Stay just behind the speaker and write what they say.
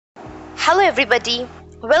Hello everybody,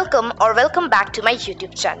 welcome back to my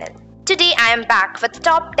YouTube channel. Today I am back with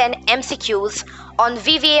top 10 MCQs on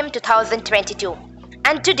VVM 2022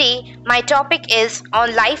 and today my topic is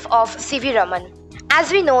on life of CV Raman.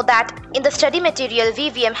 As we know that in the study material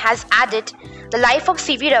VVM has added the life of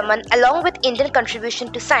CV Raman along with Indian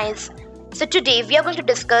contribution to science. So today we are going to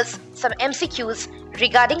discuss some MCQs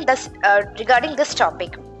regarding this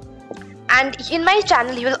topic. And in my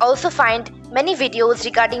channel you will also find many videos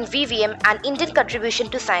regarding VVM and Indian contribution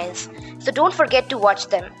to science. So don't forget to watch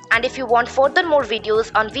them. And if you want further more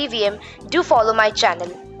videos on VVM, do follow my channel.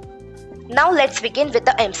 Now let's begin with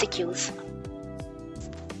the MCQs.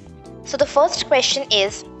 So the first question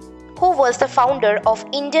is, who was the founder of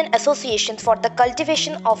Indian Association for the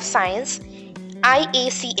Cultivation of Science,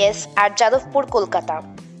 IACS, at Jadavpur, Kolkata?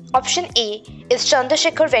 Option A is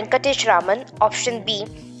Chandrasekhar Venkatesh Raman. Option B,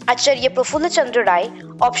 Acharya Prafulla Chandra Rai.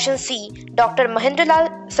 Option C, Dr. Mahendralal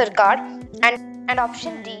Sarkar, and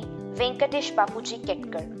option D, Venkatesh Bapuji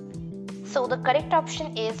Ketkar. So the correct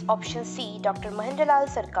option is option C, Dr. Mahendralal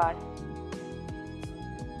Sarkar.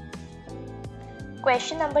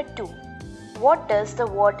 Question number 2. What does the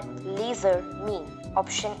word laser mean?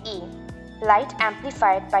 Option A, light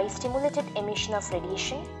amplified by stimulated emission of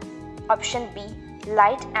radiation. Option B,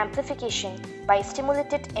 light amplification by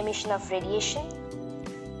stimulated emission of radiation.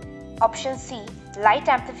 Option C, light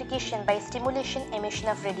amplification by stimulation emission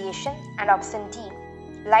of radiation, and option D,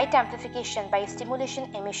 light amplification by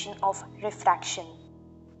stimulation emission of refraction.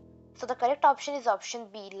 So the correct option is option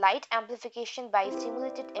B, light amplification by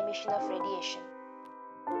stimulated emission of radiation.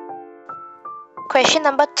 Question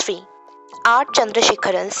number 3. R.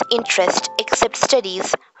 Chandrasekharan's interest except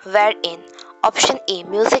studies were in option A,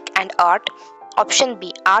 music and art, option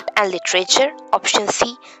B, art and literature, option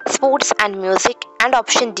C, sports and music, and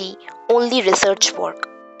option D, only research work.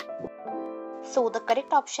 So the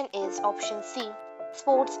correct option is option C,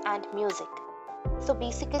 sports and music. So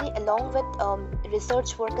basically along with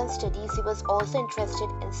research work and studies, he was also interested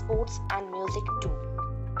in sports and music too.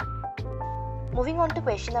 Moving on to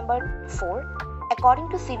question number 4. According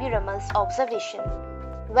to CV Raman's observation,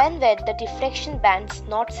 when were the diffraction bands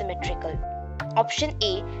not symmetrical? Option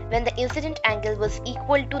A, when the incident angle was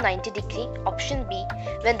equal to 90 degree. Option B,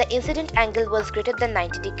 when the incident angle was greater than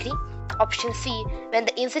 90 degree. Option C, when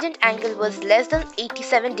the incident angle was less than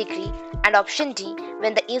 87 degree. And option D,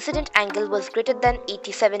 when the incident angle was greater than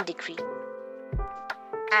 87 degree.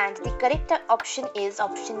 And the correct option is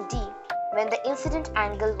option D, when the incident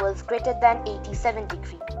angle was greater than 87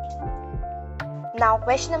 degree. Now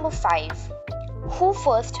question number 5. Who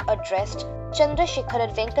first addressed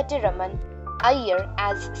Chandrasekhar Venkate Raman Iyer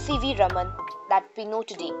as CV Raman that we know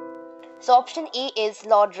today? So option A is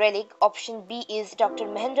Lord Rayleigh, option B is Dr.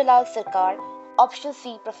 Mahendralal Sarkar, option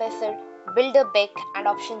C Professor Bilderbeck, and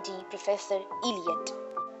option D Professor Elliot.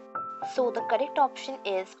 So the correct option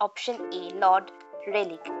is option A, Lord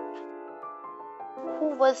Rayleigh,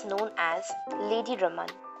 who was known as Lady Raman.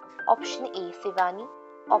 Option A, Sivani,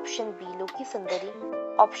 option B, Loki Sundari,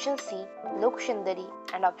 option C, Lok Sundari,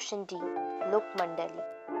 and option D, Lok Mandali.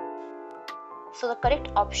 So the correct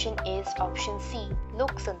option is option C,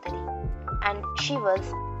 Lok Sundari, and she was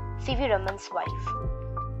CV Raman's wife.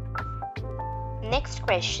 Next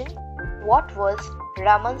question. What was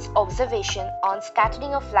Raman's observation on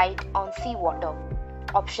scattering of light on seawater?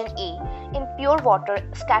 Option A, in pure water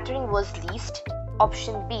scattering was least.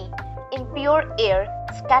 Option B, in pure air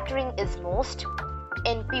scattering is most.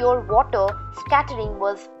 In pure water, scattering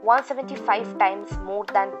was 175 times more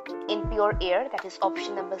than in pure air, that is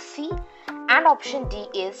option number C. And option D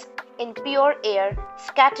is, in pure air,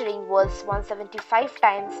 scattering was 175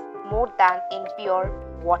 times more than in pure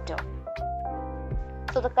water.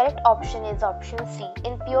 So the correct option is option C,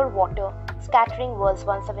 in pure water, scattering was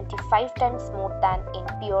 175 times more than in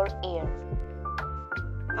pure air.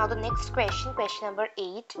 Now the next question, question number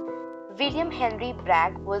 8. William Henry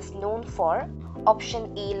Bragg was known for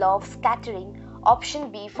option A, law of scattering,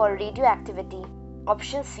 option B for radioactivity,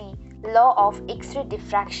 option C, law of X-ray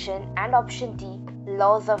diffraction, and option D,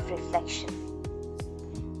 laws of reflection.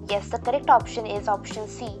 Yes, the correct option is option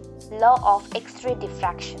C, law of X-ray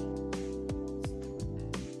diffraction.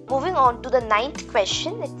 Moving on to the 9th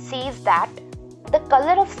question, it says that the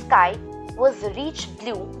color of sky was rich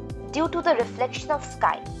blue due to the reflection of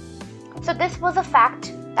sky. So this was a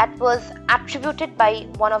fact that was attributed by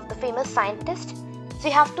one of the famous scientists. So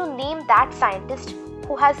you have to name that scientist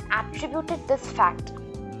who has attributed this fact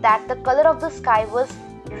that the color of the sky was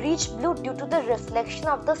rich blue due to the reflection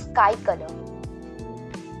of the sky color.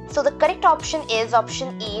 So the correct option is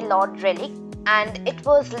option A, Lord Rayleigh, and it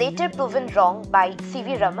was later proven wrong by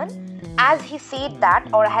CV Raman, as he said that,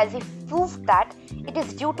 or has he proved that it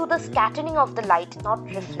is due to the scattering of the light, not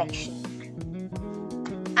reflection.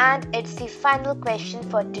 And it's the final question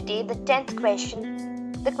for today, the 10th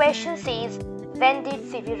question. The question says, when did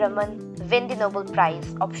CV Raman win the Nobel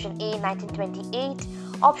Prize? Option A 1928,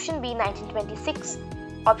 option B 1926,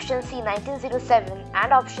 option C 1907,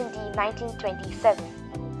 and option D 1927.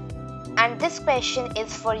 And this question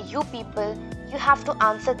is for you people. You have to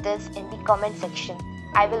answer this in the comment section.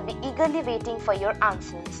 I will be eagerly waiting for your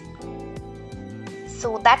answers.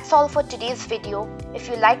 So that's all for today's video. If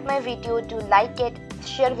you like my video, do like it,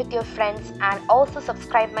 share with your friends, and also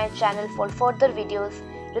subscribe my channel for further videos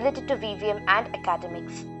related to VVM and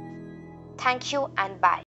academics. Thank you and bye.